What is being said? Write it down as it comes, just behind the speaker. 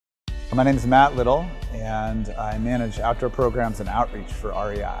My name is Matt Little, and I manage outdoor programs and outreach for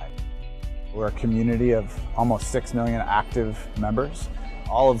REI. We're a community of almost 6 million active members,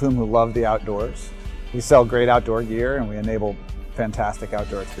 all of whom who love the outdoors. We sell great outdoor gear and we enable fantastic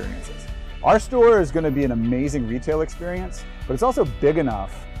outdoor experiences. Our store is going to be an amazing retail experience, but it's also big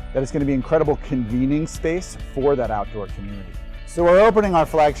enough that it's going to be incredible convening space for that outdoor community. So we're opening our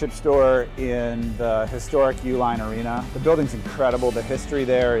flagship store in the historic Uline Arena. The building's incredible. The history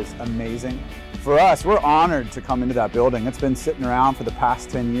there is amazing. For us, we're honored to come into that building. It's been sitting around for the past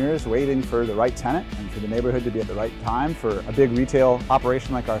 10 years waiting for the right tenant and for the neighborhood to be at the right time for a big retail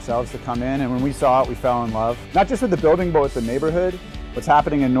operation like ourselves to come in. And when we saw it, we fell in love. Not just with the building, but with the neighborhood. What's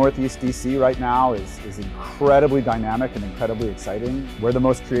happening in Northeast DC right now is incredibly dynamic and incredibly exciting. Where the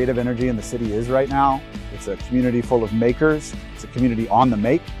most creative energy in the city is right now. It's a community full of makers. It's a community on the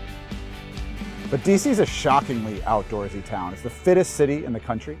make. But DC is a shockingly outdoorsy town. It's the fittest city in the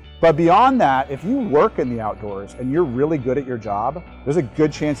country. But beyond that, if you work in the outdoors and you're really good at your job, there's a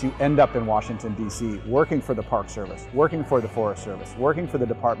good chance you end up in Washington, DC, working for the Park Service, working for the Forest Service, working for the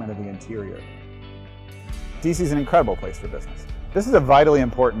Department of the Interior. DC is an incredible place for business. This is a vitally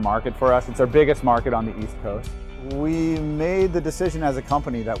important market for us. It's our biggest market on the East Coast. We made the decision as a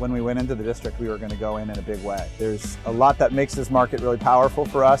company that when we went into the district, we were going to go in a big way. There's a lot that makes this market really powerful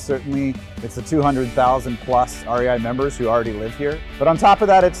for us. Certainly, it's the 200,000 plus REI members who already live here. But on top of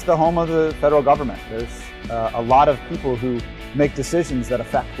that, it's the home of the federal government. There's a lot of people who make decisions that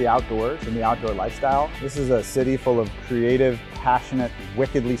affect the outdoors and the outdoor lifestyle. This is a city full of creative, passionate,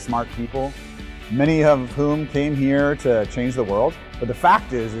 wickedly smart people, many of whom came here to change the world. But the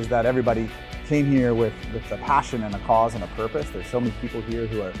fact is that everybody came here with a passion and a cause and a purpose. There's so many people here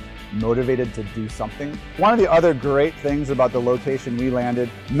who are motivated to do something. One of the other great things about the location we landed,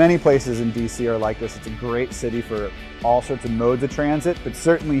 many places in DC are like this. It's a great city for all sorts of modes of transit, but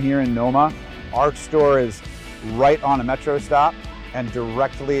certainly here in Noma, our store is right on a metro stop and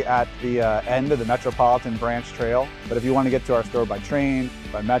directly at the end of the Metropolitan Branch Trail. But if you want to get to our store by train,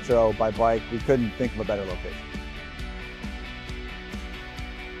 by metro, by bike, we couldn't think of a better location.